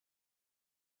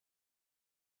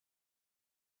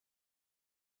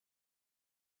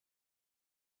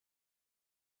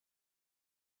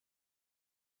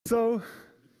So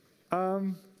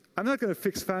I'm not going to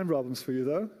fix fan problems for you,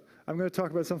 though. I'm going to talk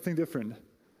about something different.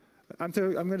 I'm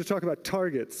going to talk about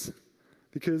targets,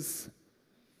 because,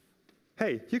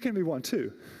 hey, you can be one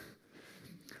too.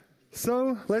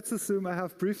 So let's assume I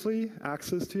have briefly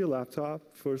access to your laptop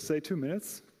for, say, 2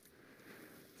 minutes.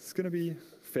 It's going to be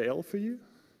fail for you.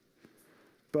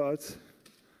 But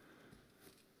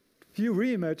if you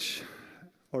reimage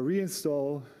or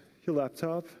reinstall your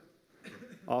laptop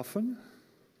often,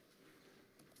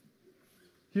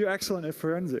 you're excellent at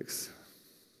forensics.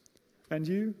 And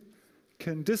you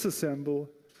can disassemble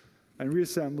and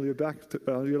reassemble your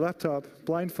laptop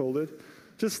blindfolded,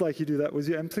 just like you do that with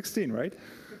your M16, right?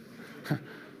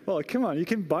 Well, come on, you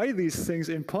can buy these things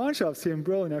in pawn shops here in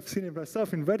Berlin. I've seen it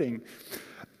myself in Wedding.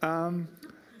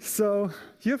 So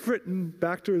you've written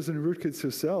backdoors and rootkits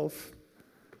yourself.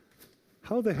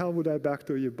 How the hell would I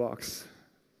backdoor your box?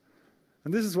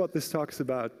 And this is what this talk is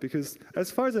about, because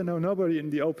as far as I know, nobody in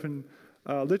the open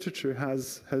literature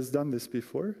has done this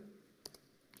before.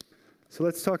 So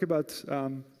let's talk about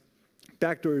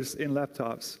backdoors in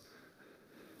laptops.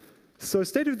 So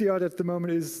state of the art at the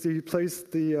moment is to place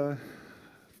the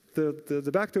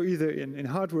backdoor either in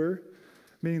hardware,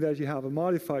 meaning that you have a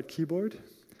modified keyboard,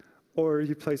 or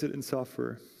you place it in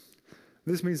software.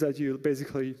 This means that you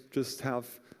basically just have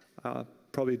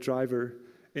probably a driver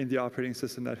in the operating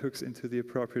system that hooks into the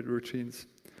appropriate routines.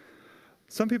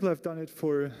 Some people have done it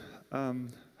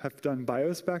have done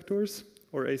BIOS backdoors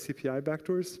or ACPI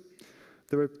backdoors.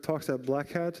 There were talks at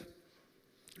Black Hat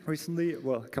recently,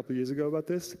 well, a couple of years ago about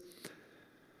this.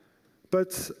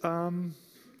 But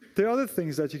there are other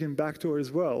things that you can backdoor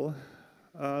as well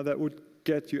that would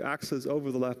get you access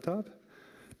over the laptop.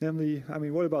 Namely, I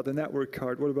mean, what about the network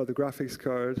card? What about the graphics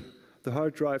card? The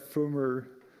hard drive, firmware,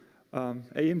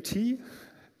 AMT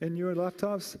in your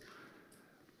laptops?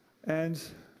 And,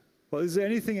 well, is there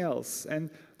anything else? And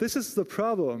this is the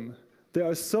problem. There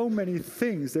are so many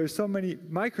things, there are so many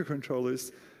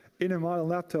microcontrollers in a modern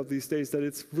laptop these days that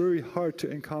it's very hard to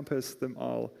encompass them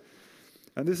all.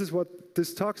 And this is what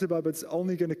this talks about, but it's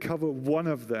only going to cover one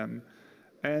of them.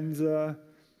 And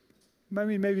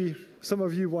maybe some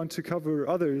of you want to cover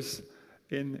others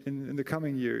in the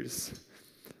coming years.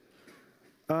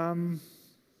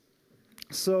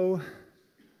 So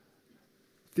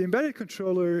the embedded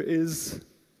controller is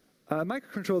a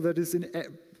microcontroller that is in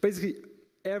basically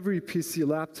every PC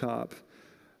laptop.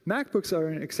 MacBooks are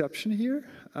an exception here.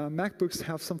 MacBooks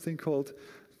have something called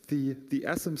the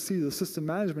SMC, the System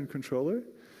Management Controller,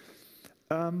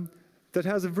 that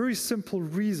has a very simple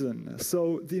reason.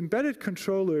 So the embedded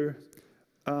controller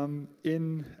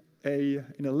in a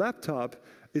laptop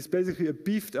is basically a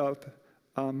beefed up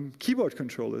keyboard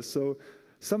controller. So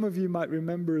some of you might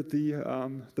remember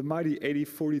the mighty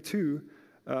 8042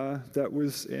 that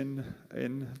was in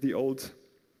the old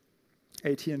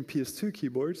AT and PS2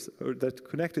 keyboards, or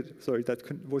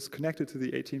was connected to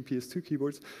the AT and PS2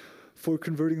 keyboards for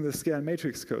converting the scan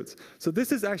matrix codes. So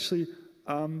this is actually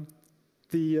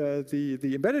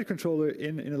the embedded controller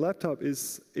in a laptop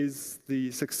is the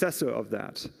successor of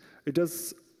that. It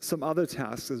does some other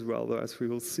tasks as well, though, as we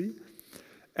will see.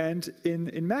 And in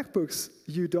MacBooks,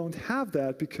 you don't have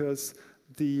that because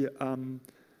the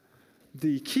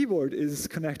keyboard is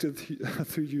connected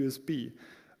through USB.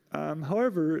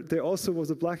 However, there also was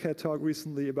a Black Hat talk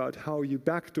recently about how you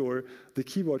backdoor the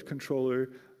keyboard controller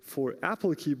for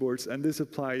Apple keyboards, and this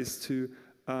applies to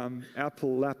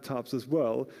Apple laptops as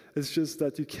well. It's just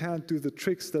that you can't do the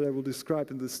tricks that I will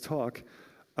describe in this talk,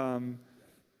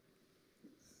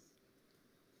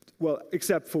 well,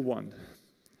 except for one.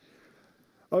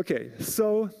 Okay,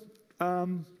 so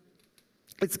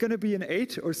it's going to be an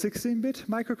 8 or 16-bit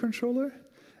microcontroller,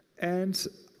 and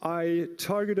I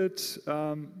targeted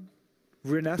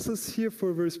Renesas here for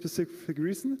a very specific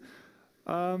reason.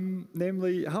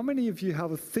 Namely, how many of you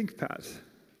have a ThinkPad?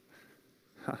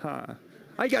 Haha,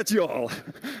 I got you all.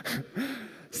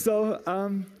 So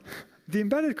the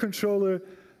embedded controller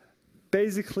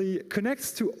basically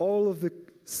connects to all of the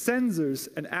sensors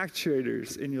and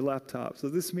actuators in your laptop. So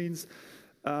this means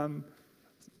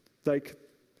like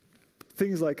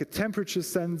things like a temperature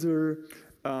sensor,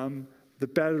 the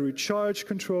battery charge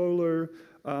controller,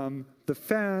 the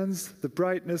fans, the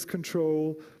brightness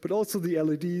control, but also the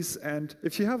LEDs. And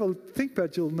if you have a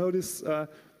ThinkPad, you'll notice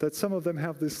that some of them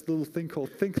have this little thing called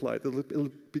ThinkLight. It'll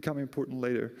become important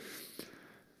later.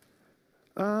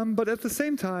 But at the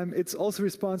same time, it's also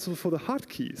responsible for the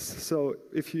hotkeys. So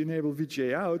if you enable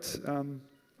VGA out,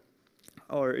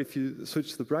 or if you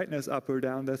switch the brightness up or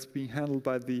down, that's being handled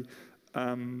by the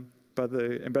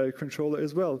embedded controller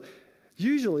as well.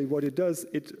 Usually what it does,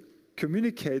 it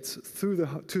communicates to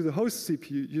the host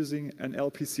CPU using an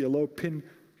LPC, a low pin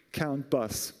count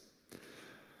bus.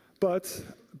 But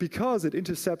because it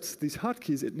intercepts these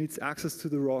hotkeys, it needs access to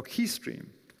the raw key stream.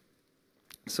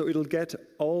 So it'll get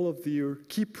all of your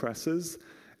key presses,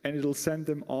 and it'll send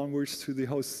them onwards to the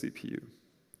host CPU.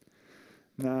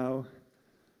 Now,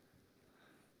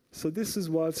 so this is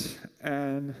what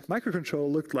a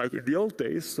microcontroller looked like in the old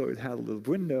days. So it had a little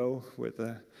window with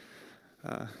an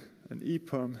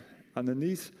EEPROM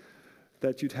underneath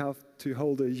that you'd have to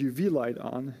hold a UV light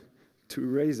on to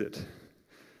erase it.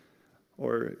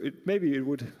 Or maybe it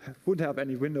wouldn't have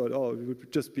any window at all. It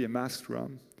would just be a masked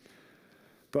ROM.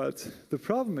 But the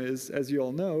problem is, as you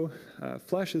all know,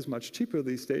 flash is much cheaper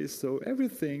these days. So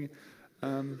everything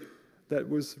that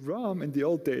was ROM in the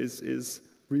old days is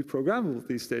reprogrammable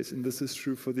these days. And this is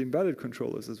true for the embedded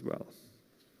controllers as well.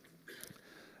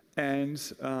 And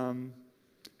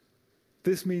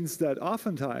this means that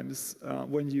oftentimes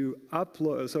when you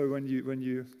download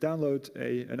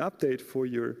an update for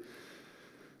your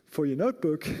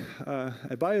notebook,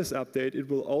 a BIOS update, it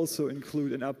will also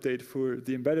include an update for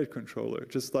the embedded controller,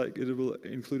 just like it will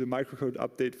include a microcode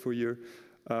update for your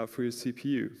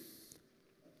CPU.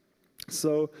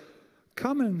 So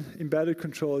common embedded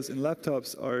controllers in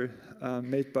laptops are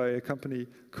made by a company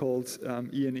called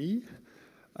E&E.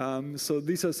 So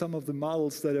these are some of the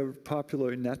models that are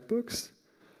popular in netbooks.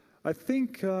 I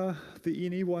think the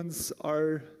E&E ones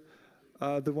are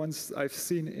the ones I've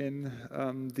seen in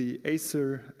the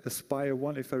Acer Aspire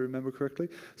 1, if I remember correctly.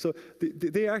 So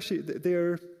they're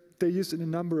used in a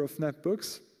number of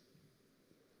netbooks.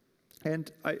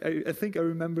 And I think I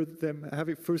remember them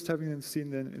first having them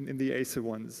seen in the Acer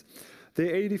ones.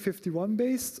 They're 8051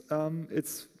 based.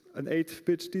 It's an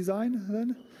 8-bit design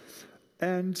then.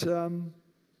 And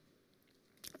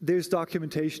there's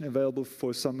documentation available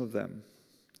for some of them.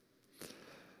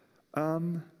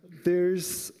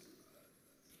 There's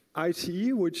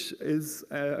ITE, which is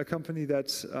a company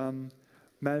that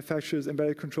manufactures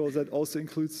embedded controllers that also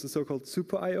includes the so-called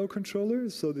Super I/O controller.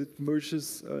 So it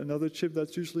merges another chip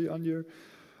that's usually on your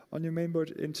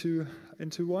mainboard into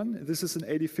one. This is an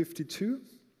 8052,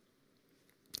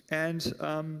 and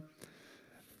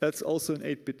that's also an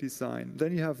 8-bit design.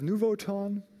 Then you have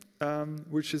Nuvoton,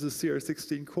 which is a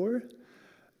CR16 core,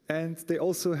 and they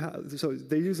also have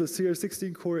they use a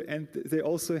CR16 core, and they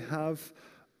also have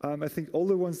I think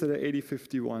older ones that are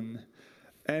 8051.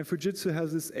 And Fujitsu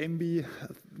has this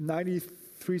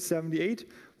MB9378,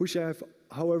 which I have,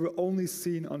 however, only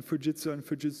seen on Fujitsu and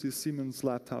Fujitsu Siemens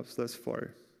laptops thus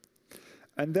far.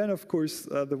 And then, of course,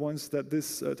 the ones that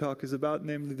this talk is about,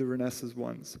 namely the Renesas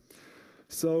ones.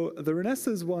 So the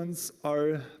Renesas ones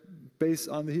are based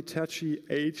on the Hitachi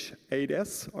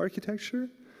H8S architecture.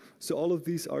 So all of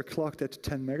these are clocked at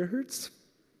 10 megahertz.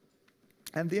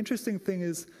 And the interesting thing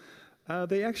is,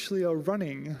 they actually are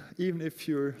running even if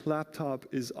your laptop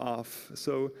is off.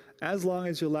 So as long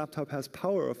as your laptop has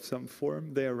power of some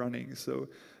form, they are running. So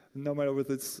no matter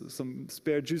whether it's some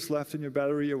spare juice left in your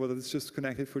battery or whether it's just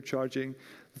connected for charging,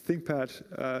 the ThinkPad,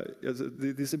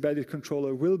 this embedded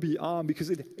controller will be on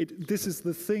because this is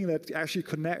the thing that actually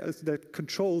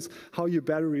controls how your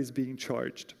battery is being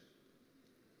charged.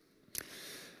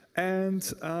 And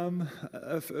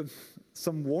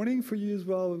some warning for you as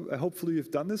well. Hopefully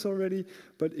you've done this already.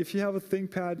 But if you have a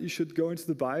ThinkPad, you should go into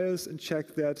the BIOS and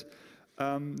check that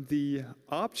the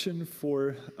option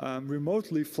for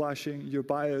remotely flashing your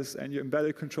BIOS and your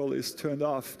embedded controller is turned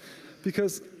off.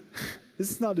 Because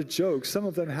this is not a joke. Some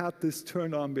of them had this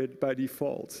turned on by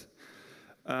default.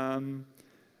 And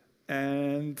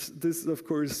this, of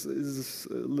course, is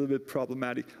a little bit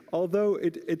problematic. Although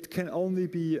it can only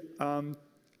be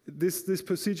this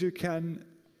procedure can,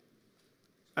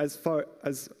 as far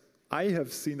as I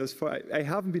have seen thus far, I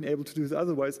haven't been able to do this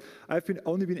otherwise. I've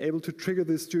only been able to trigger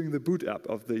this during the boot up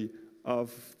of the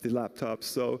laptop.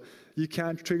 So you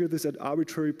can't trigger this at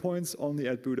arbitrary points, only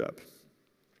at boot up.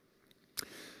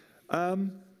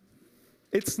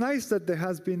 It's nice that there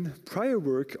has been prior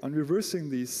work on reversing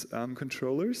these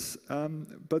controllers,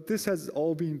 but this has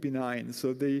all been benign.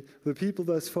 So the people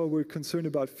thus far were concerned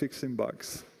about fixing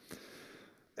bugs.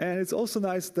 And it's also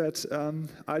nice that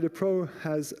IDA Pro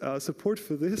has support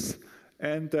for this,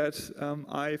 and that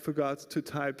I forgot to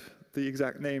type the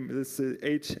exact name. It's the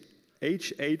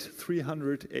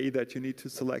H8300A that you need to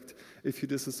select if you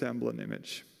disassemble an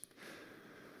image.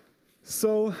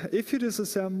 So if you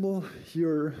disassemble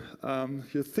your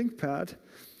ThinkPad,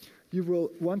 you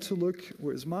will want to look,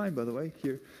 where's mine, by the way,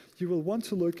 here. You will want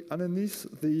to look underneath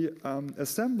the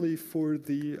assembly for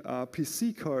the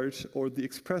PC card or the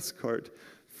Express card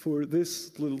for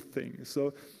this little thing.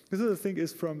 So this little thing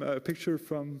is from a picture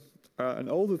from an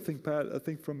older ThinkPad, I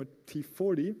think from a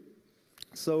T40.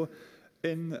 So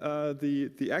in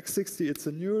the X60, it's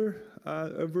a newer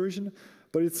version,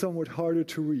 but it's somewhat harder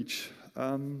to reach.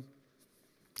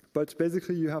 But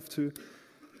basically, you have to,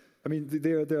 I mean,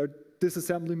 there are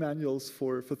disassembly manuals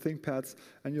for ThinkPads,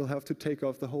 and you'll have to take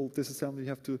off the whole disassembly. You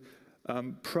have to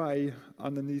pry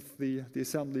underneath the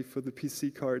assembly for the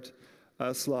PC card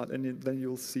slot, and then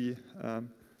you'll see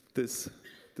this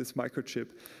microchip.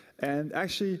 And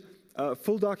actually,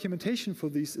 full documentation for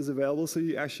these is available, so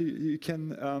you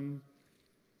can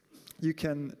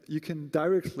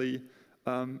directly,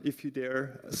 if you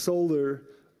dare, solder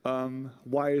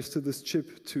wires to this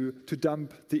chip to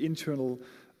dump the internal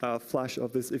flash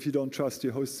of this if you don't trust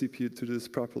your host CPU to do this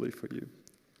properly for you.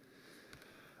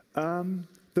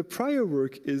 The prior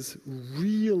work is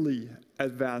really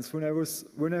advanced. When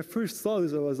I first saw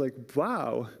this, I was like,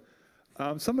 wow,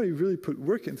 somebody really put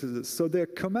work into this. So there are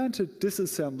commented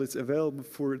disassemblies available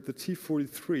for the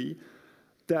T43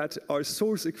 that are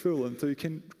source equivalent, so you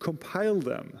can compile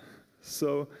them.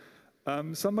 So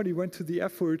somebody went to the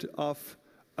effort of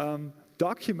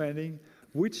documenting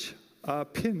which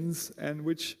pins and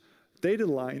which data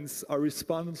lines are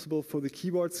responsible for the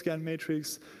keyboard scan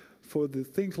matrix, for the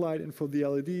think light, and for the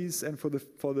LEDs, and for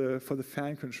the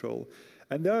fan control.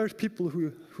 And there are people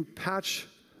who patch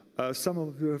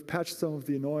who have patched some of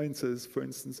the annoyances. For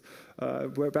instance,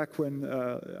 where back when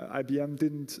IBM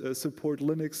didn't support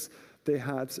Linux, they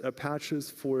had patches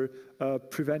for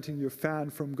preventing your fan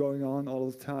from going on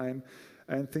all the time,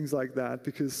 and things like that,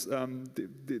 because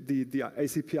the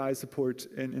ACPI support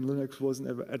in Linux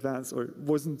wasn't advanced, or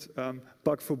wasn't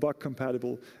bug-for-bug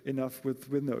compatible enough with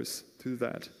Windows to do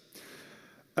that.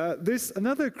 There's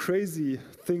another crazy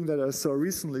thing that I saw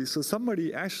recently. So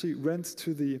somebody actually went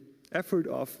to the effort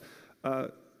of,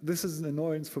 this is an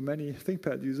annoyance for many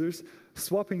ThinkPad users,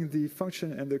 swapping the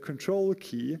function and the control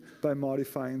key by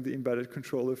modifying the embedded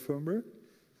controller firmware.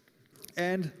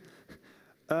 And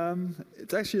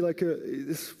it's actually like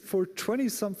it's for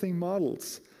 20-something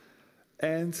models.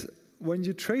 And when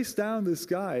you trace down this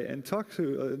guy and talk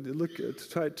to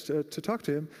try to talk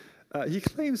to him, he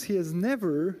claims he has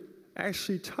never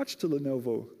actually touched a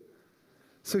Lenovo.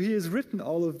 So he has written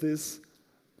all of this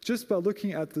just by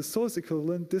looking at the source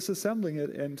equivalent, disassembling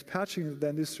it, and patching it,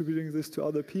 then distributing this to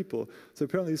other people. So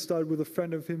apparently he started with a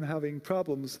friend of him having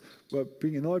problems,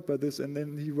 being annoyed by this, and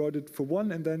then he wrote it for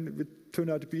one, and then it turned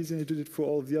out to be easy, and he did it for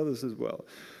all of the others as well.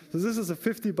 So this is a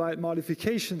 50-byte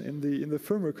modification in the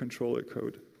firmware controller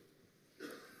code.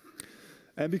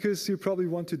 And because you probably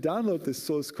want to download this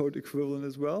source code equivalent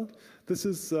as well, this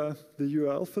is the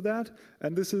URL for that,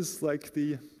 and this is like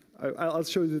I'll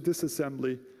show you the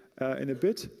disassembly in a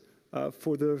bit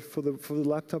for the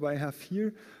laptop I have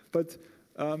here. But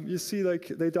you see, like,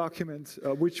 they document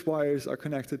which wires are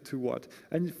connected to what.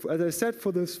 And as I said,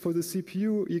 for the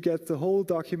CPU, you get the whole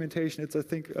documentation. It's, I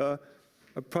think,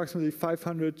 approximately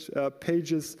 500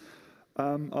 pages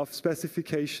of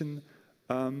specification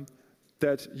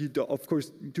that you, of course,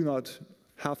 do not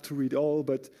have to read all,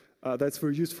 but that's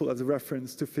very useful as a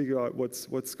reference to figure out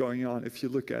what's going on if you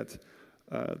look at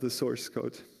the source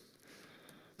code.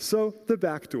 So the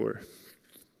backdoor.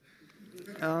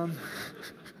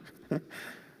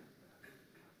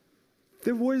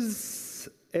 There was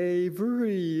a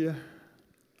very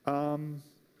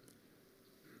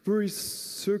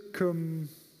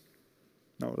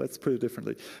no, let's put it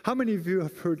differently. How many of you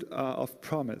have heard of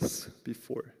Promise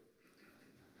before?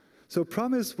 So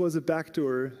Promise was a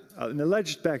backdoor, an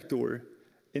alleged backdoor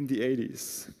in the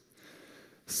 80s.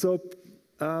 So,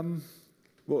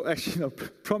 well, actually, no,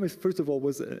 Promise, first of all,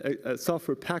 was a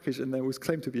software package, and then it was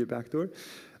claimed to be a backdoor.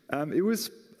 It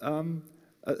was a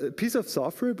piece of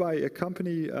software by a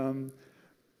company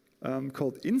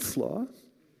called Inslaw,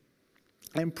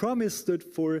 and Promise stood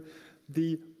for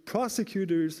the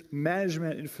Prosecutor's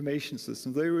Management Information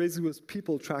System. They basically was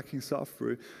people tracking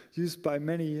software used by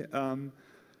many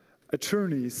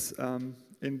attorneys,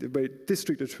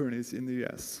 district attorneys in the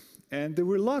US. And there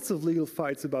were lots of legal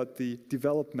fights about the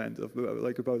development of,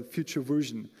 about the future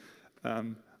version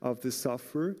of this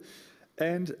software.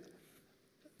 And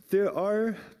there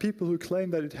are people who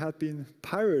claim that it had been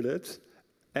pirated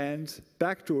and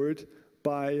backdoored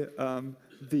by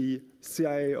the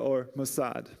CIA or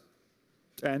Mossad,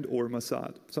 or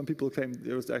Mossad. Some people claim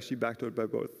it was actually backdoored by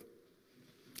both.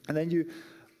 And then you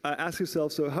ask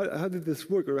yourself, so how did this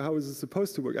work, or how is it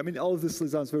supposed to work? I mean, all of this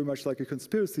sounds very much like a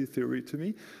conspiracy theory to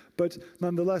me, but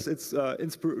nonetheless, it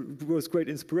was great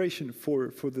inspiration for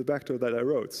the backdoor that I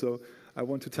wrote, so I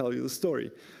want to tell you the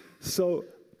story. So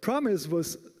Promise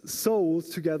was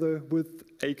sold together with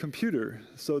a computer.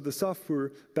 So the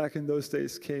software back in those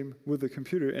days came with a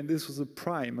computer, and this was a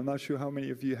prime. I'm not sure how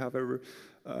many of you have ever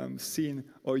seen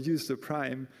or used a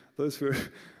prime. Those were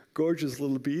gorgeous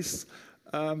little beasts,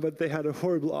 but they had a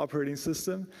horrible operating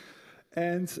system.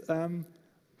 And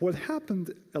what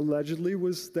happened allegedly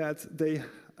was that the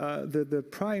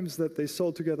primes that they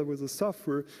sold together with the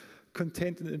software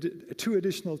contained 2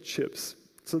 additional chips.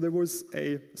 So there was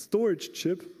a storage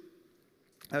chip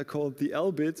called the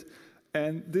L-bit,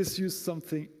 and this used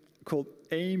something called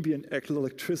ambient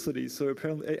electricity. So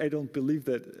apparently, I don't believe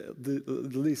that the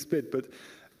least bit, but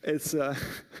it's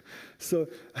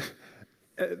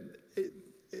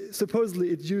supposedly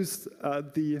it used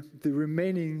the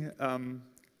remaining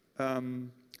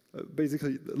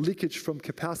basically leakage from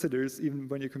capacitors, even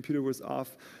when your computer was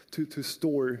off, to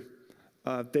store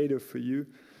data for you.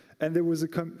 And there was a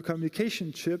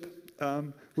communication chip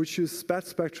which used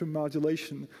spectrum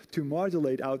modulation to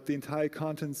modulate out the entire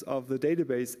contents of the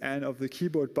database and of the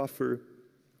keyboard buffer.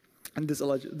 And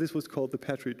this was called the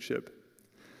Petri chip.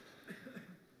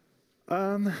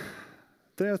 Then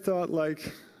I thought,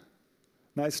 like,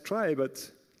 nice try,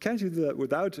 but can't you do that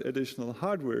without additional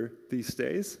hardware these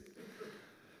days?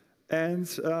 And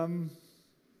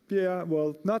yeah,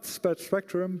 well, not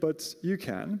spectrum, but you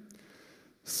can.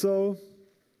 So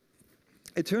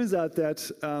it turns out that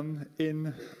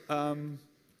in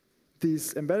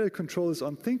these embedded controllers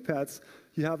on ThinkPads,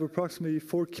 you have approximately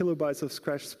 4 kilobytes of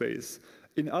scratch space.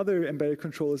 In other embedded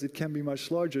controllers, it can be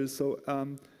much larger. So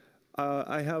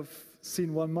I have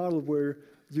seen one model where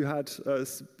you had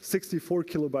 64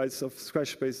 kilobytes of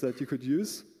scratch space that you could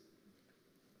use.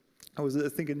 I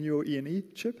think, a Neo E&E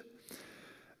chip.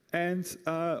 And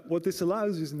what this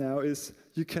allows you now is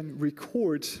you can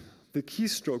record the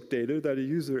keystroke data that a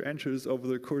user enters over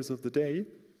the course of the day,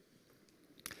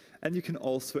 and you can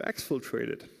also exfiltrate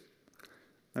it.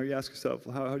 Now you ask yourself,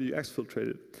 how do you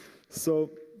exfiltrate it?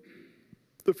 So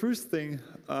the first thing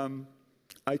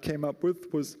I came up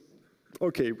with was,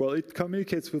 okay, well, it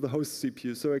communicates with the host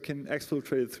CPU, so I can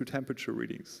exfiltrate it through temperature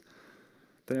readings.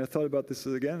 Then I thought about this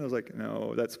again, I was like,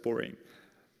 no, that's boring.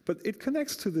 But it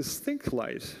connects to this Think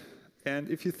light, and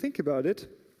if you think about it,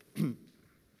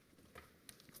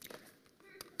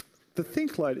 the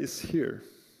Think light is here,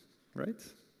 right?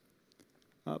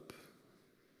 Up.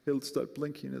 It'll start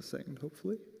blinking in a second,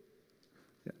 hopefully.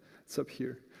 Yeah, it's up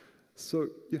here. So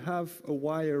you have a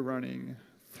wire running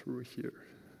through here.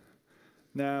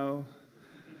 Now,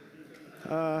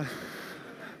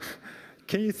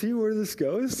 can you see where this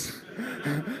goes?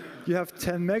 You have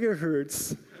 10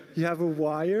 megahertz. You have a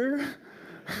wire.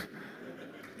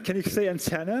 Can you say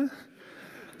antenna?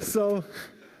 So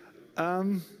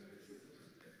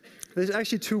there's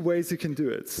actually 2 ways you can do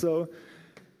it. So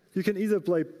you can either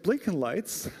play blinking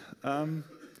lights,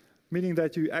 meaning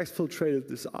that you exfiltrated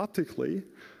this optically,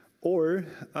 or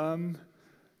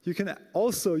you can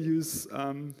also use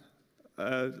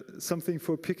something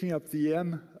for picking up the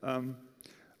EM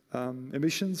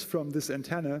emissions from this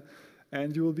antenna,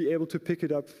 and you will be able to pick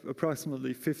it up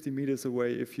approximately 50 meters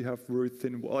away if you have very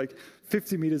thin, like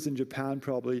 50 meters in Japan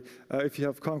probably. If you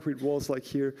have concrete walls like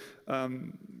here,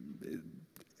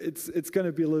 it's going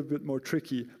to be a little bit more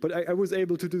tricky. But I was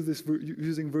able to do this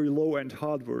using very low-end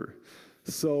hardware.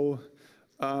 So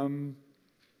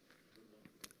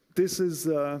this is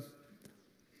a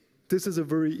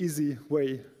very easy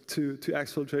way to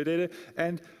exfiltrate data.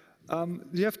 And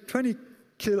you have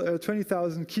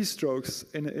 20,000 keystrokes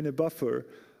in a buffer,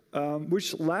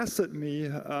 which lasted me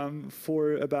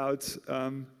for about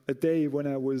a day when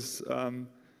I was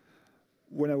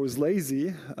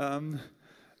lazy.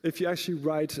 If you actually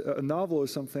write a novel or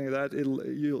something like that,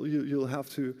 you'll have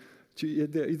to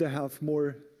either have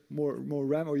more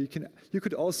RAM, or you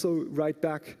could also write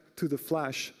back to the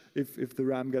flash if the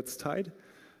RAM gets tight.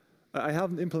 I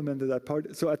haven't implemented that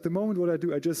part. So at the moment, what I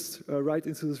do, I just write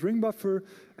into this ring buffer,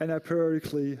 and I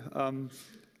periodically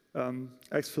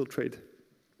exfiltrate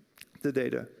the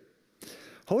data.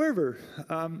 However,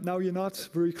 now you're not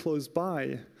very close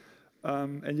by,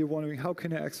 and you're wondering, how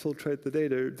can I exfiltrate the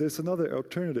data? There's another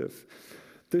alternative.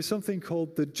 There's something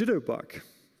called the jitterbug.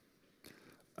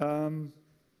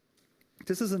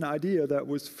 This is an idea that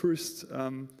was first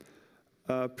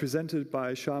presented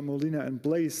by Sean Molina and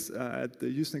Blaise at the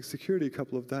Usenix Security a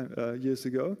couple of years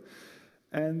ago.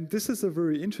 And this is a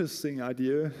very interesting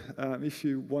idea if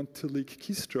you want to leak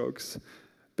keystrokes.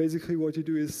 Basically what you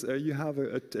do is you have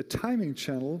a timing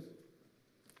channel,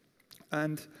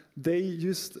 and they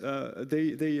used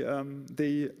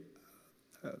the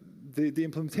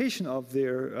implementation of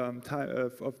their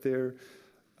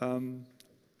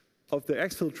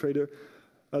exfiltrator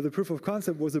the proof of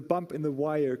concept was a bump in the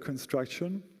wire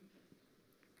construction,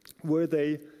 where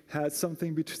they had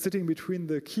something sitting between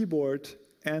the keyboard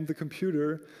and the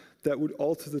computer that would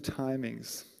alter the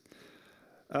timings.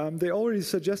 They already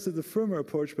suggested the firmware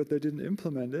approach, but they didn't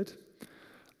implement it.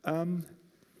 And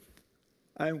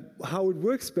how it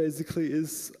works basically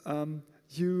is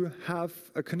you have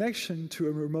a connection to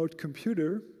a remote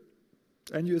computer,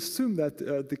 and you assume that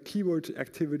the keyboard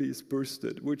activity is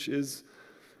bursted, which is,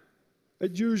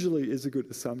 it usually is a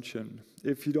good assumption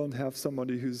if you don't have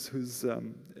somebody who's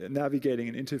navigating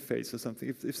an interface or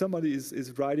something. If somebody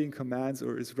is writing commands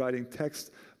or is writing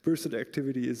text, bursted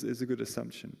activity is a good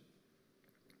assumption.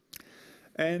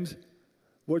 And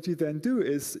what you then do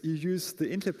is you use the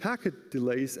inter-packet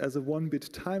delays as a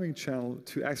 1-bit timing channel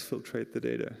to exfiltrate the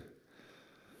data.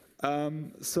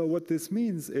 So what this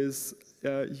means is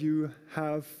you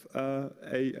have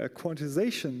a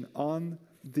quantization on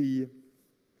the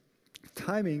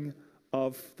timing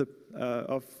of the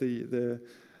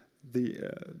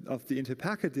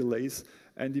inter-packet delays,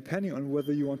 and depending on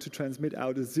whether you want to transmit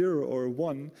out a 0 or a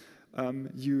 1,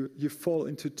 you fall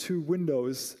into 2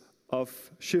 windows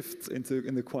of shifts in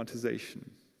the quantization.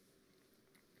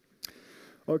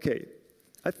 Okay,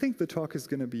 I think the talk is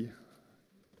going to be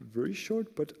very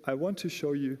short, but I want to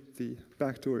show you the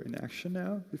backdoor in action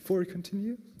now before we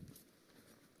continue.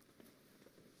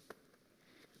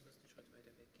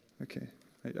 Okay,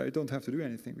 I don't have to do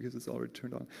anything because it's already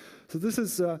turned on. So this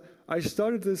is, I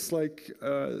started this like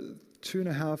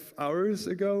 2.5 hours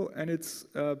ago, and it's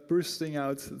bursting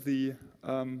out the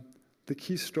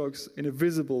keystrokes in a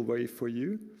visible way for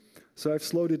you. So I've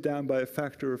slowed it down by a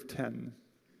factor of 10.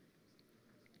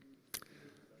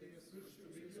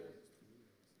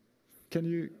 Can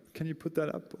you put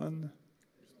that up on?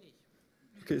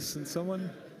 Okay, since someone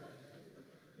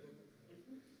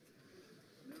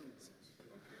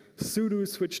sudo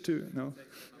switch to no.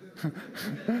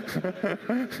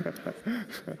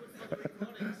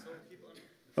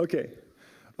 Okay.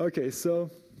 So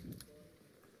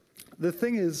the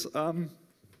thing is,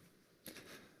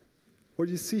 what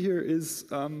you see here is,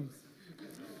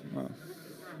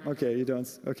 okay, you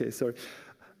don't. Okay, sorry.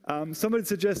 Somebody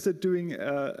suggested doing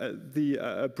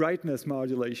the brightness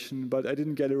modulation, but I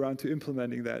didn't get around to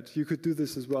implementing that. You could do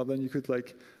this as well. Then you could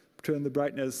like turn the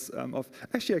brightness off.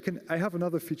 Actually, I have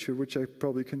another feature which I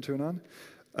probably can turn on,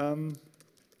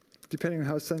 depending on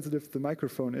how sensitive the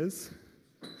microphone is.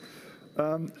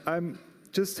 I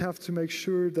just have to make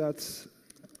sure that.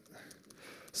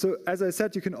 So as I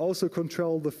said, you can also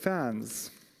control the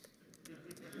fans.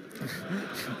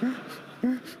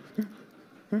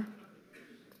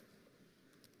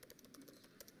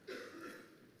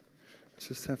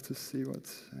 Just have to see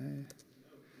what's.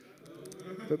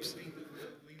 Oops.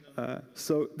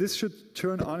 So this should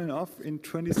turn on and off in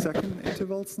 20-second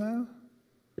intervals now.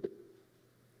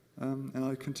 And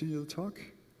I'll continue the talk.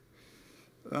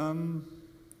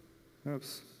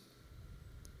 Oops.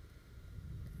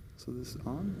 So this is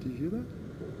on. Do you hear that?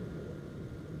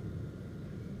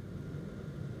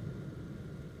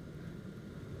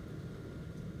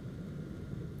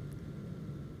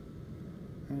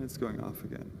 And it's going off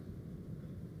again.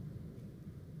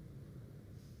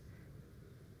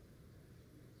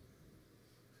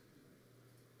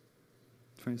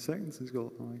 Seconds is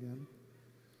going on again.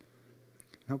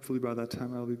 Hopefully by that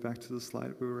time I'll be back to the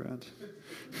slide where we're at.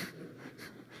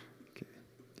 Okay,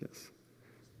 yes.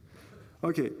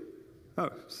 Okay, oh,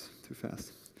 it's too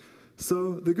fast.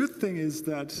 So the good thing is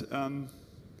that,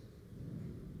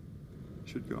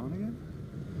 should go on again?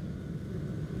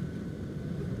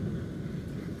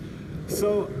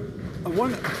 So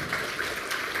one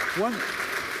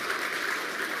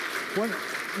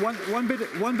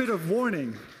bit of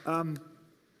warning.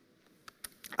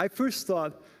 I first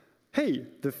thought, hey,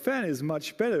 the fan is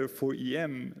much better for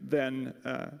EM than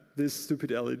this stupid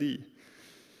LED.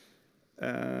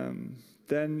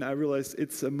 Then I realized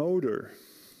it's a motor.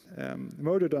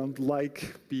 Motor don't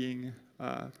like being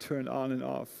turned on and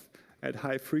off at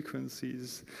high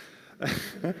frequencies.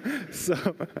 So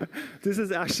this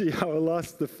is actually how I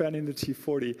lost the fan in the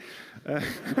T40.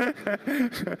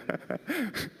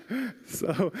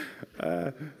 So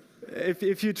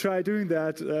if you try doing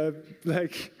that,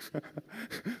 like,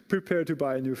 prepare to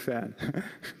buy a new fan.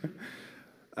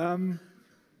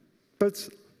 But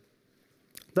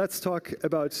let's talk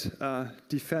about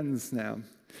defense now.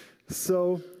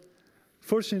 So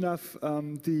fortunately enough,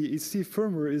 the EC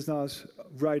firmware is not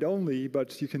write-only,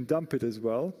 but you can dump it as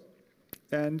well.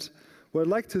 And what I'd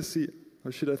like to see,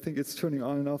 or should I think it's turning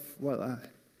on and off? Well,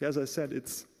 as I said,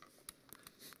 it's,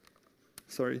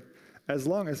 sorry, as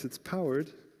long as it's powered,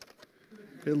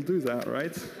 it'll do that,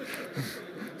 right?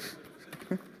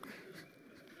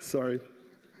 Sorry.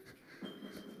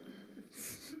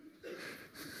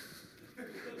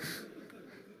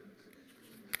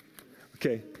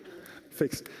 Okay,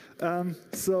 fixed.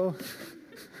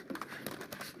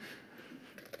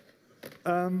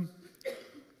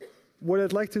 What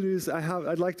I'd like to do is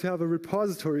I'd like to have a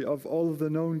repository of all of the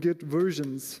known Git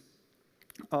versions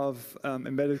of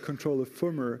embedded controller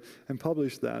firmware and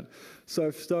publish that. So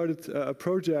I've started a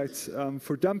project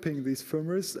for dumping these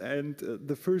firmwares, and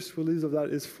the first release of that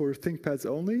is for ThinkPads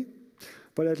only,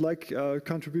 but I'd like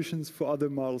contributions for other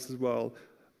models as well.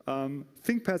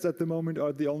 ThinkPads at the moment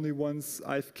are the only ones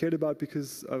I've cared about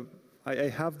because I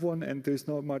have one, and there's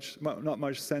not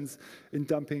much sense in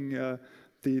dumping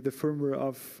the firmware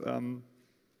of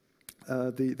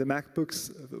the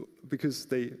MacBooks because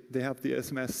they have the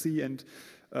SMSC, and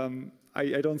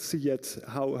I don't see yet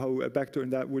how a backdoor in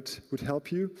that would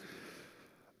help you.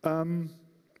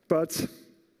 But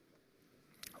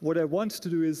what I want to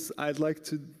do is I'd like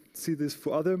to see this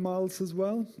for other models as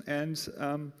well. And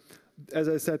as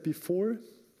I said before,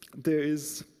 there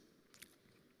is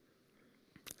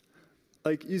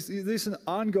there's an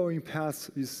ongoing path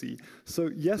you see. So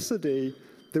yesterday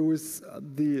there was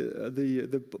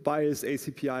the bias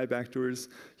ACPI backdoors.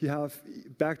 You have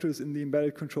backdoors in the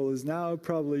embedded controllers now,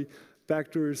 probably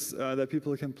backdoors that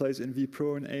people can place in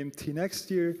vPro and AMT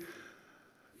next year.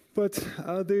 But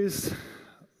there's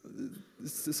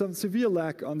some severe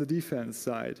lack on the defense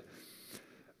side.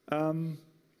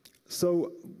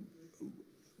 So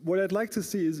what I'd like to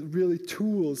see is really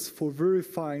tools for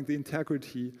verifying the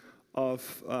integrity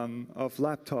of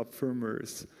laptop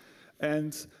firmwares.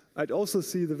 And I'd also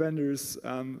see the vendors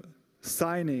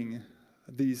signing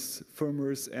these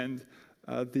firmwares and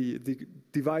the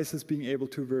devices being able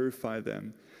to verify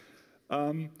them.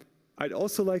 I'd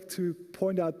also like to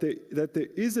point out that there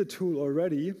is a tool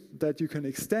already that you can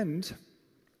extend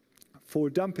for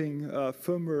dumping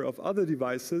firmware of other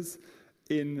devices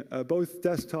in both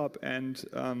desktop and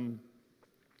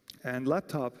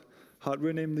laptop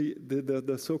hardware, namely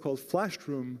the so-called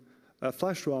FlashROM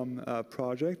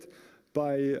project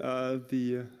by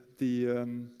the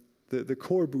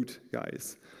core boot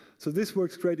guys. So this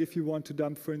works great if you want to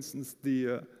dump, for instance,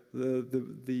 the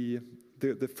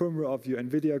firmware of your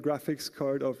NVIDIA graphics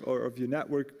card or of your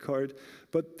network card,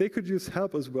 but they could use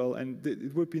help as well, and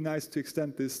it would be nice to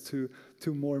extend this to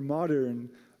more modern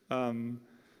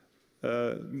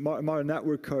modern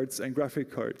network cards and graphic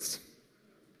cards.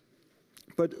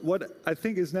 But what I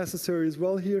think is necessary as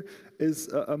well here is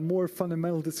a more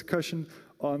fundamental discussion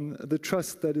on the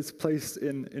trust that is placed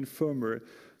in firmware.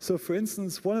 So for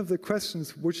instance, one of the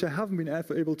questions which I haven't been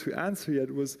able to answer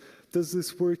yet was, does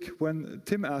this work when,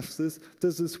 Tim asked this,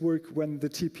 does this work when the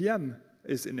TPM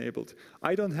is enabled?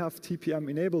 I don't have TPM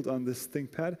enabled on this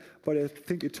ThinkPad, but I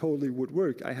think it totally would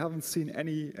work. I haven't seen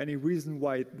any reason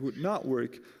why it would not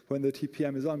work when the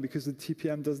TPM is on, because the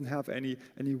TPM doesn't have any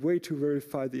way to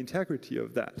verify the integrity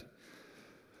of that.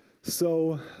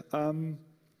 So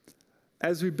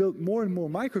as we build more and more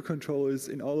microcontrollers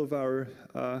in all of our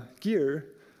gear,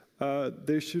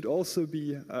 there should also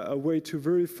be a way to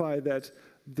verify that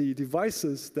the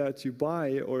devices that you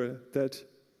buy or that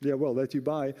you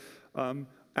buy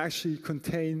actually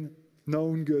contain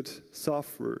known good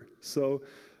software. So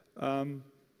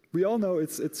we all know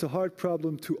it's a hard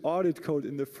problem to audit code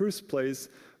in the first place,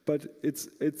 but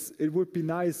it would be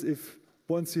nice if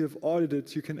once you have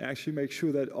audited, you can actually make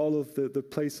sure that all of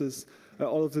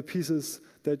all of the pieces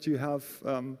that you have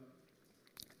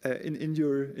in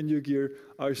your gear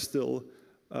are still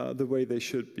the way they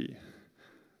should be.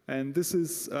 And this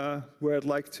is where I'd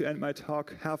like to end my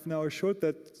talk, half an hour short,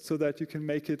 so that you can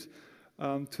make it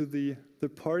to the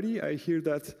party. I hear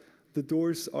that the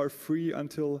doors are free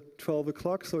until 12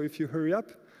 o'clock, so if you hurry up,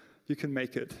 you can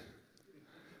make it.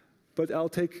 But I'll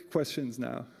take questions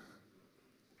now.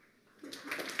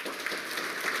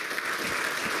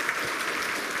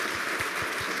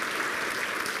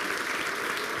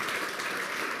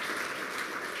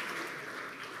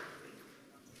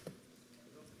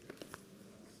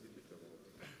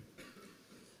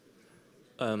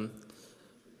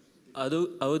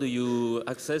 How do you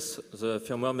access the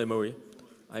firmware memory?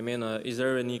 I mean, is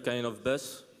there any kind of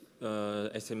bus,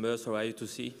 SM bus or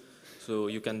I2C, so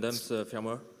you can dump the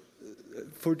firmware?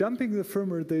 For dumping the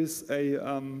firmware, there's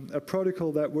a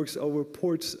protocol that works over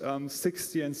ports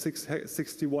 60 and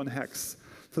 61 hex.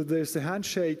 So there's a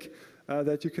handshake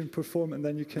that you can perform, and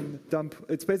then you can dump.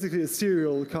 It's basically a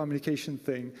serial communication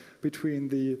thing between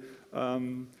the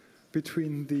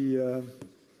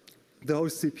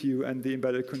host CPU and the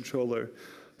embedded controller.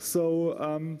 So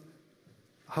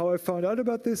how I found out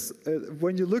about this,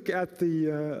 when you look at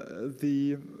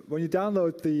when you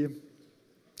download the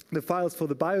files for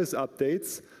the BIOS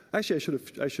updates, actually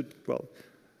well,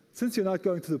 since you're not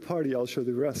going to the party, I'll show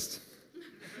the rest.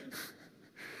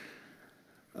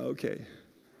 Okay,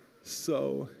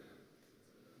 so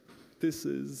this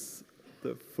is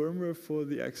the firmware for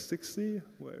the X60.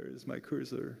 Where is my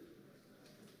cursor?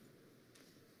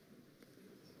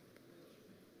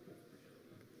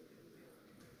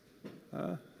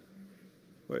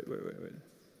 Wait.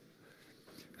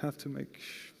 Have to make,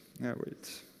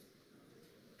 wait.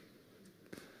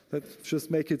 Let's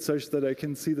just make it such that I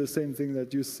can see the same thing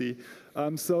that you see.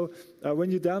 So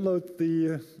when you download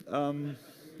the,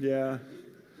 yeah,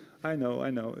 I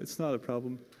know, it's not a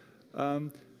problem.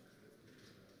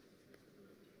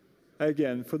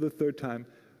 Again, for the third time,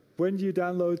 when you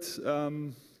download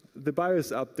the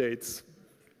BIOS updates,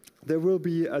 there will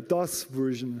be a DOS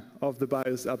version of the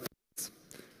BIOS updates.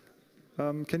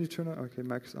 Can you turn on? Okay,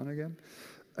 mic's on again.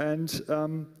 And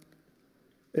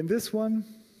in this one,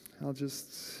 I'll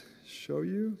just show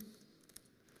you.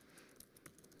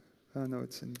 No,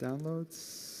 it's in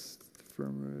downloads,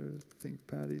 firmware,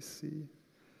 ThinkPad EC,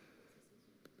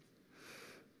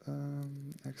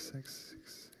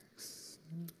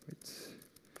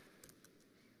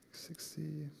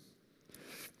 X60.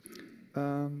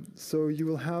 So you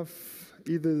will have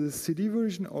either the CD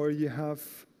version or you have,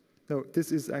 no,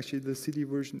 this is actually the CD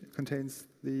version. It contains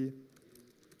the,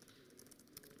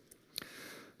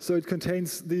 so it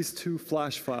contains these two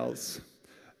flash files.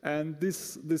 And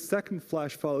this second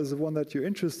flash file is the one that you're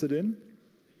interested in.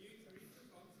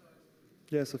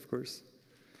 Yes, of course.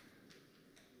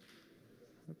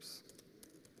 Oops.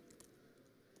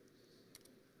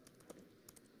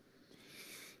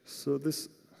 So this,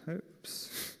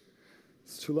 oops,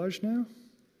 it's too large now.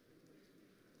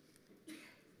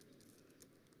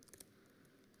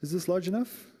 Is this large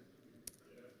enough?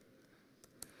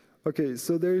 Okay,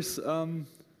 so there's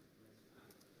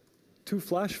two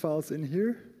flash files in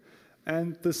here,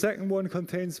 and the second one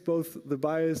contains both the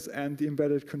BIOS and the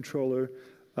embedded controller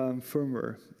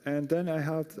firmware. And then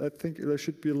I think there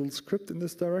should be a little script in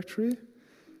this directory.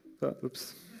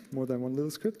 Oops, more than one little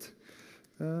script.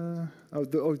 No,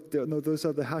 those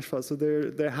are the hash files. So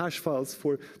they're hash files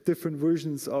for different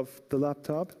versions of the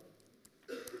laptop.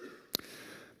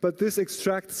 But this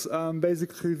extracts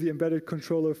basically the embedded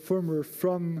controller firmware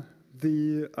from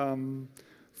the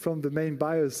main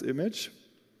BIOS image.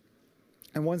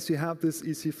 And once you have this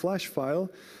EC flash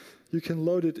file, you can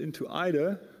load it into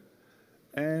IDA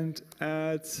and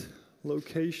add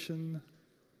location.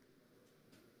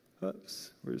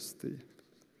 Oops, where's the?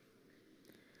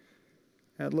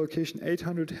 At location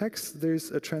 800 hex,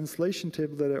 there's a translation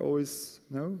table that I always,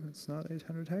 no, it's not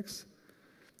 800 hex.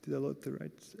 Did I load the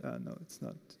right? No, it's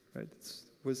not right. It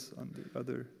was on the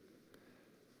other.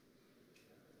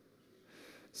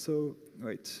 So,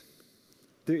 wait.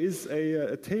 There is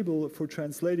a table for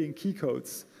translating key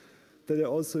codes that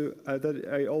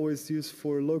I always use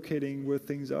for locating where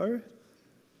things are.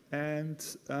 And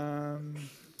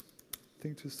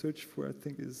thing to search for, I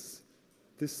think, is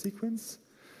this sequence.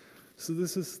 So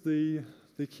this is the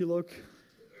keylog,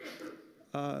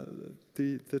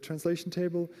 the translation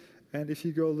table. And if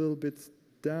you go a little bit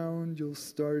down, you'll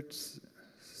start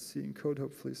seeing code,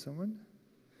 hopefully someone.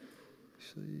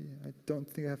 Actually, I don't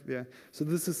think I have, yeah. So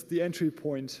this is the entry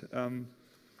point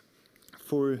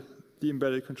for the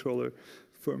embedded controller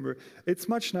firmware. It's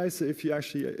much nicer if you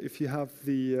have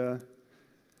the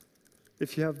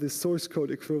source code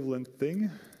equivalent thing.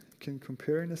 You can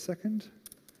compare in a second.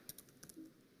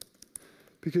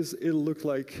 Because it'll look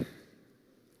like,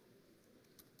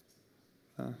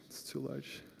 it's too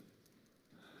large.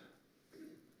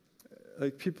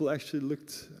 Like people actually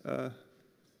looked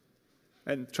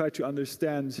and tried to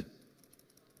understand,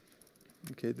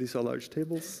 okay, these are large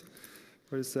tables.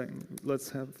 Wait a second, let's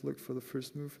have a look for the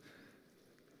first move.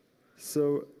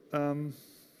 So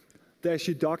they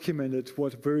actually documented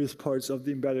what various parts of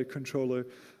the embedded controller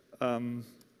code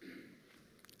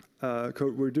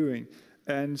were doing.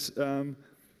 And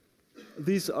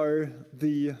these are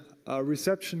the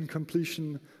reception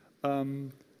completion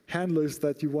handlers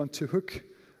that you want to hook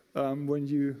when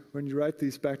you write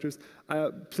these backdoors.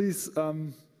 Please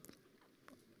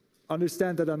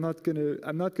understand that I'm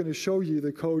not gonna show you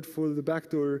the code for the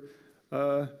backdoor,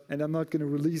 and I'm not gonna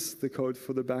release the code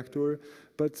for the backdoor.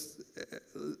 But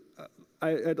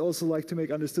I'd also like to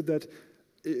make understood that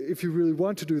if you really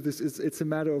want to do this, it's a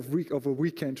matter of a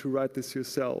weekend to write this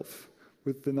yourself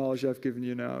with the knowledge I've given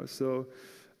you now. So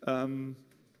I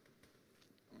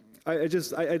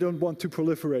don't want to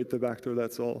proliferate the backdoor.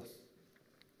 That's all.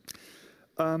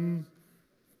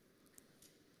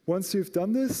 once you've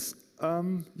done this,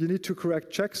 you need to correct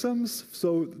checksums. So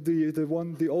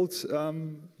the old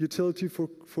utility for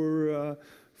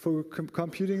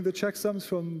computing the checksums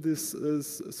from this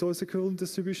source equivalent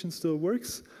distribution still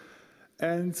works,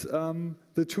 and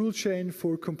the tool chain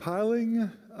for compiling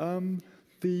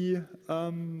the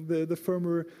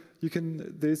firmware.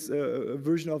 There's a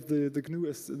version of the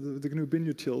GNU bin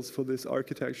utils for this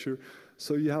architecture.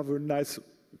 So you have a nice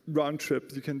round trip.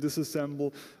 You can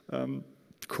disassemble,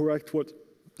 correct what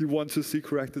you want to see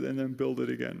corrected, and then build it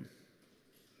again.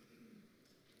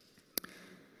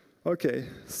 Okay,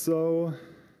 so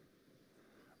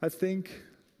I think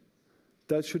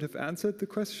that should have answered the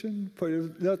question.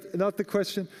 Not the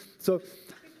question. So.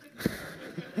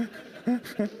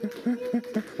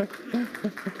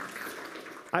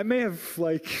 I may have,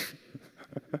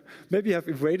 maybe have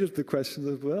evaded the questions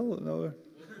as well. No.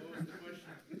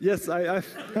 Yes, I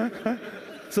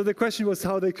so the question was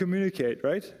how they communicate,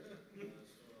 right?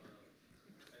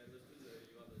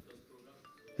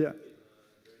 Yeah.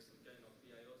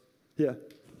 Yeah.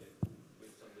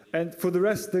 And for the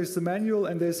rest, there's the manual,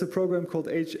 and there's a program called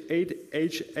H8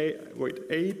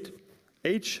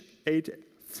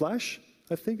 Flash,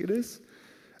 I think it is.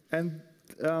 And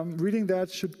reading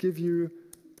that should give you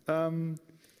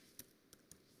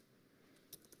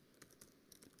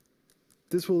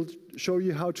this will show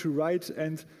you how to write,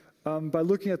 and by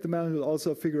looking at the manual, you'll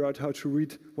also figure out how to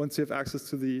read once you have access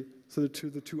to the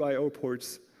two I/O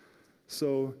ports.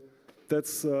 So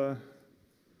that's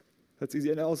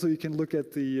easy, and also you can look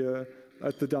at the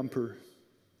dumper.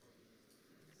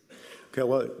 Okay,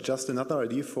 well, just another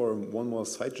idea for one more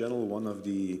side channel. One of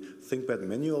the ThinkPad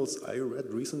manuals I read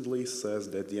recently says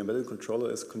that the embedded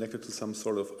controller is connected to some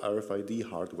sort of RFID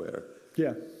hardware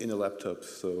in a laptop.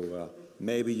 So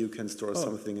maybe you can store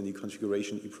something in the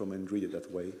configuration EEPROM and read it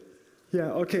that way.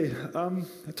 Yeah, okay.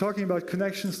 Talking about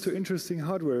connections to interesting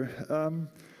hardware.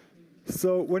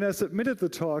 So when I submitted the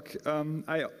talk,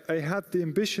 I had the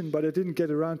ambition, but I didn't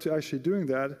get around to actually doing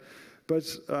that. But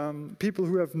people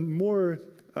who have more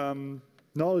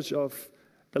knowledge of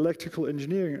electrical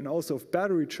engineering and also of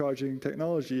battery charging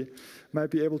technology might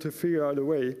be able to figure out a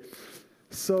way.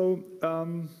 So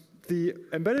the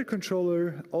embedded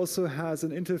controller also has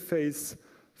an interface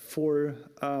for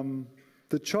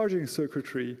the charging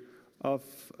circuitry of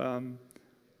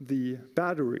the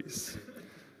batteries.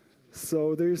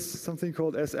 So there's something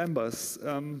called SMBus.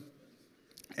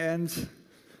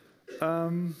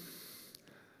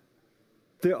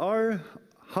 There are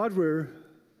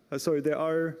there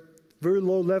are very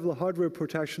low-level hardware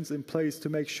protections in place to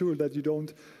make sure that you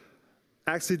don't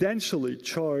accidentally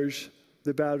charge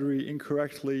the battery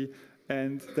incorrectly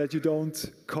and that you don't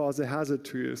cause a hazard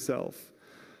to yourself.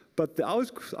 But the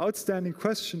outstanding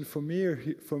question for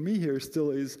me here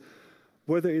still is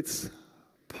whether it's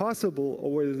possible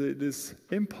or whether it is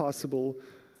impossible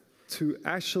to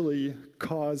actually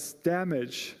cause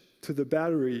damage to the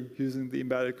battery using the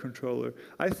embedded controller.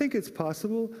 I think it's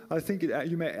possible. I think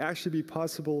you may actually be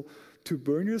possible to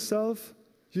burn yourself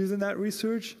using that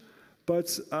research, but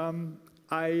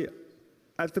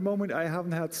at the moment I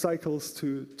haven't had cycles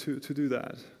to do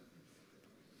that.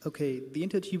 Okay, the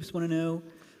intertubes want to know,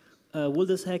 will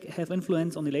this hack have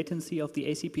influence on the latency of the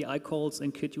ACPI calls,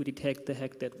 and could you detect the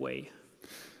hack that way?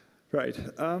 Right.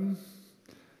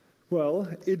 Well,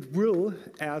 it will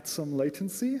add some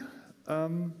latency.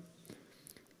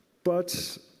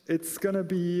 But it's going to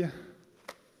be,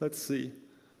 let's see,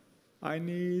 I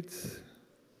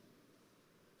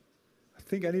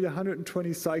think I need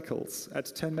 120 cycles at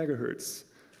 10 megahertz.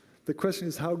 The question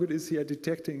is, how good is he at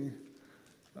detecting?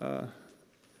 I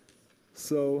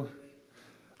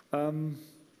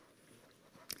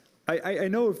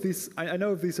know of these. I know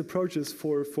of these approaches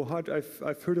for hardware.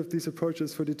 I've heard of these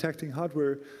approaches for detecting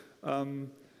hardware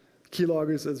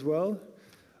keyloggers as well.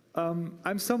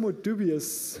 I'm somewhat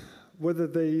dubious whether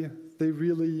they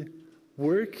really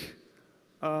work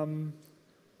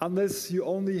unless you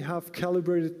only have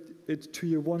calibrated it to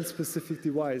your one specific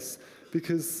device.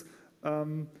 Because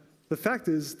the fact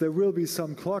is there will be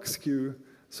some clock skew,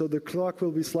 so the clock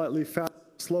will be slightly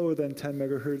slower than 10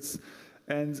 megahertz.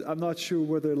 And I'm not sure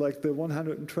whether the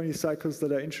 120 cycles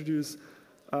that I introduce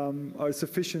are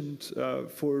sufficient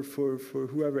for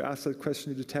whoever asked that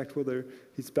question to detect whether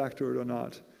he's backdoored or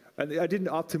not. And I didn't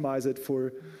optimize it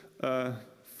for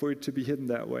it to be hidden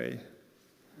that way.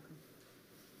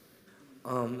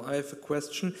 I have a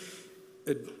question.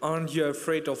 Aren't you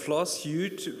afraid of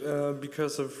lawsuit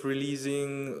because of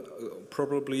releasing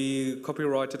probably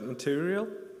copyrighted material?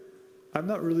 I'm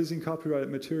not releasing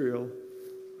copyrighted material.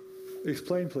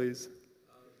 Explain, please.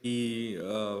 The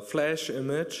flash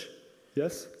image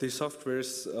Yes? The software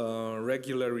is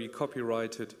regularly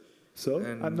copyrighted. So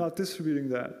I'm not distributing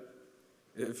that.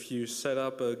 If you set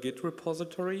up a Git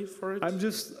repository for it?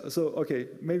 Okay,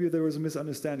 maybe there was a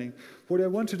misunderstanding. What I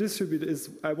want to distribute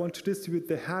is I want to distribute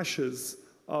the hashes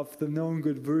of the known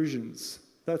good versions.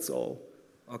 That's all.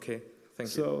 Okay, thank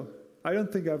you. So I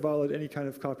don't think I violate any kind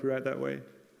of copyright that way.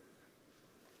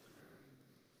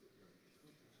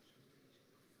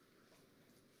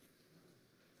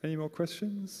 Any more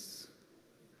questions?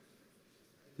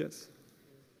 Yes.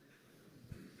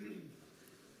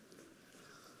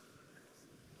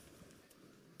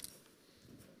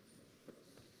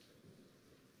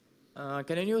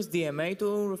 Can you use DMA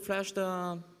to refresh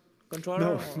the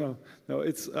controller? No.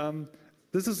 It's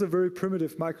this is a very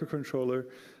primitive microcontroller.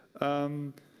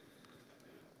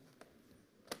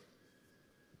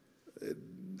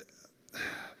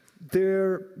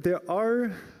 There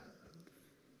are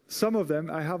some of them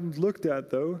I haven't looked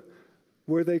at though,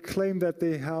 where they claim that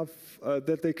they have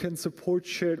that they can support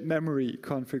shared memory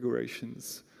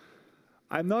configurations.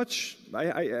 I'm not.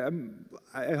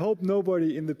 I hope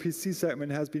nobody in the PC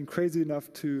segment has been crazy enough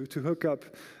to hook up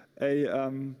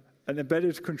an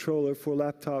embedded controller for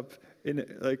laptop in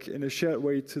a shared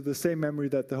way to the same memory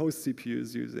that the host CPU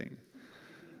is using.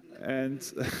 And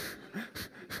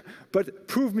but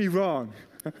prove me wrong.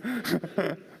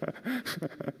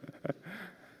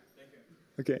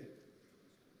 Okay.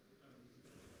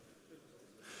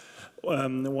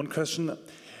 One question: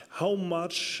 how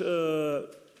much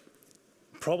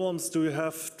problems do you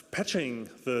have patching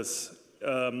this?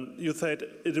 You said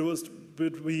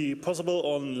would be possible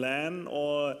on LAN,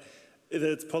 or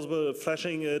it's possible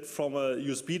flashing it from a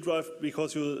USB drive,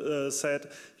 because you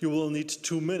said you will need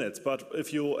 2 minutes. But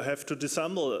if you have to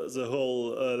disassemble the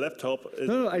whole laptop...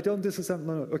 No, I don't disassemble.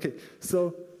 No. Okay,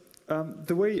 so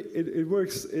the way it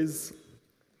works is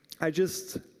I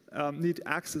just need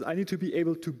access. I need to be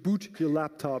able to boot your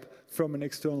laptop from an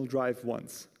external drive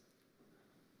once.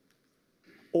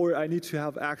 Or I need to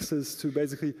have access to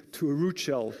basically to a root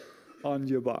shell on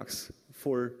your box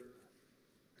for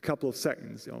a couple of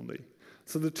seconds only.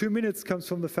 So the 2 minutes comes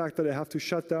from the fact that I have to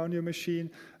shut down your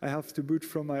machine, I have to boot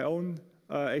from my own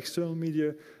external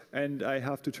media, and I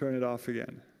have to turn it off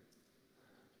again.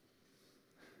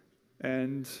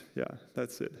 And yeah,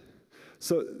 that's it.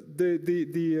 So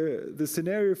the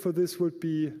scenario for this would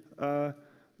be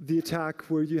the attack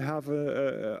where you have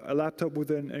a laptop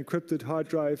with an encrypted hard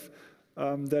drive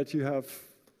that you have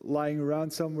lying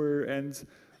around somewhere, and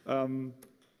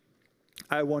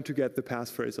I want to get the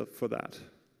passphrase for that.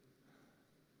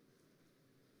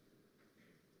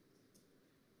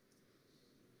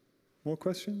 More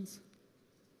questions?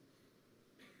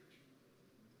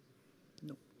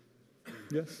 No.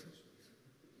 Yes?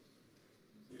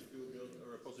 If you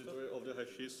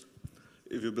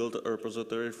build a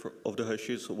repository of the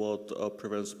hashes, what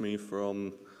prevents me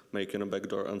from making a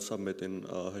backdoor and submitting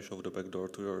a hash of the backdoor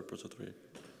to your repository?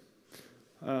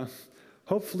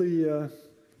 Hopefully, I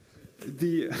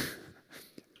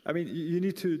mean, you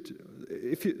need to,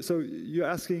 so you're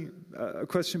asking a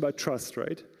question about trust,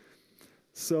 right?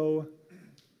 So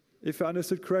if I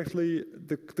understood correctly,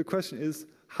 the question is,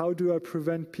 how do I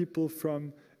prevent people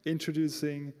from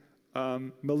introducing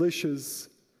malicious,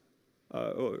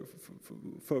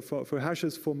 for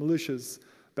hashes for malicious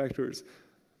backdoors?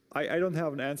 I don't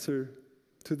have an answer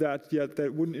to that yet.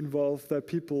 That wouldn't involve that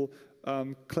people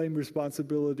claim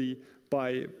responsibility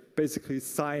by basically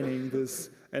signing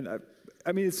this. And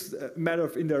I mean, it's a matter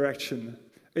of indirection.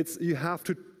 You have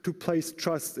to place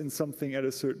trust in something at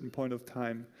a certain point of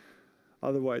time.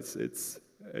 Otherwise, it's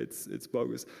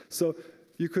bogus. So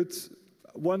you could,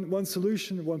 one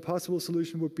possible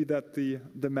solution would be that the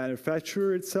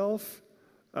manufacturer itself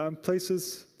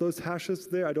places those hashes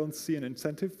there. I don't see an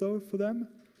incentive though for them.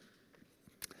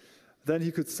 Then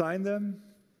he could sign them.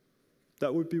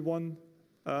 That would be one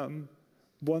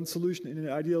solution. In an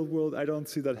ideal world, I don't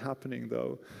see that happening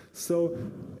though. So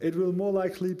it will more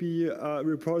likely be a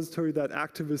repository that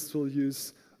activists will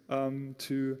use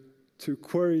to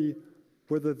query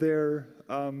whether their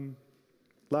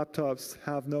laptops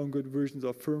have known good versions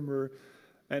of firmware.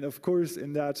 And of course,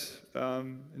 in that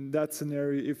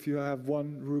scenario, if you have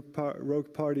one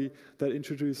rogue party that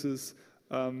introduces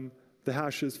the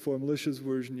hashes for a malicious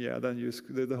version, yeah, then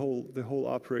the whole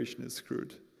operation is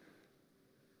screwed.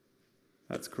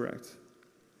 That's correct.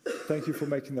 Thank you for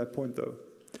making that point, though.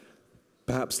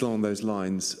 Perhaps along those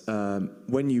lines,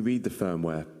 when you read the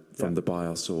firmware from the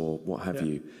BIOS or what have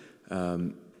you,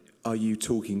 are you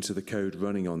talking to the code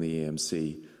running on the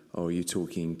EMC, or are you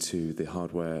talking to the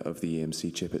hardware of the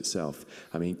EMC chip itself?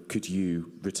 I mean, could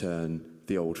you return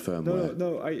the old firmware.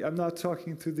 No, I'm not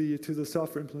talking to the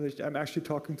software implementation. I'm actually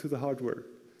talking to the hardware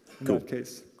in Cool. that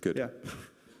case. Good. Yeah.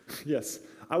 Yes.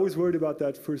 I was worried about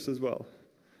that first as well.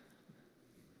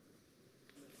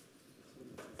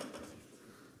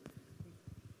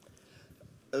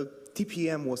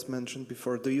 TPM was mentioned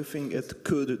before. Do you think it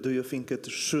could, do you think it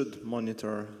should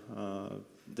monitor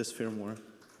this firmware?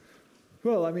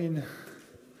 Well, I mean,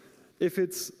 if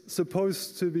it's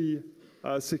supposed to be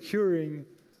securing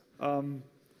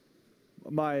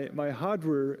my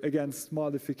hardware against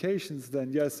modifications,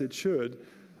 then yes, it should.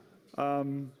 I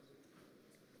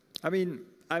mean,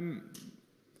 I'm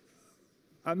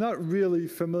not really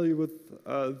familiar with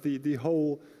the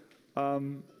whole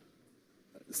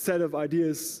set of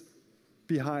ideas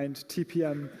behind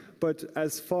TPM, but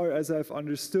as far as I've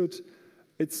understood,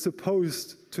 it's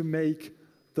supposed to make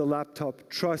the laptop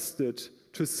trusted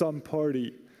to some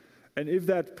party. And if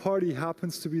that party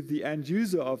happens to be the end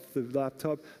user of the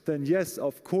laptop, then yes,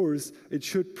 of course, it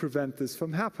should prevent this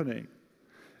from happening.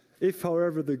 If,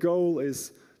 however, the goal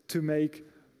is to make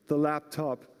the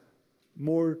laptop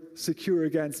more secure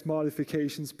against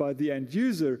modifications by the end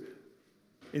user,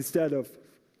 instead of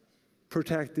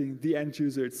protecting the end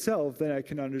user itself, then I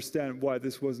can understand why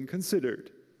this wasn't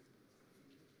considered.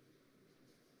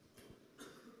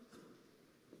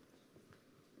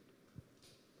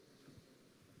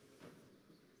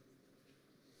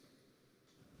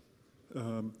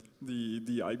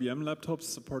 The IBM laptops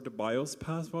support the BIOS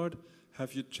password.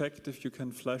 Have you checked if you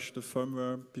can flash the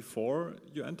firmware before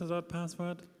you enter that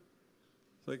password?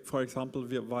 Like, for example,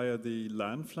 via the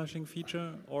LAN flashing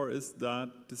feature, or is that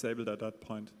disabled at that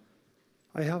point?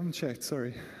 I haven't checked,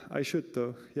 sorry. I should,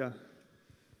 though, yeah.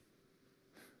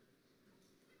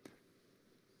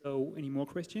 So, any more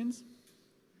questions?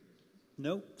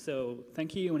 No? So,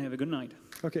 thank you and have a good night.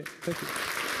 Okay, thank you.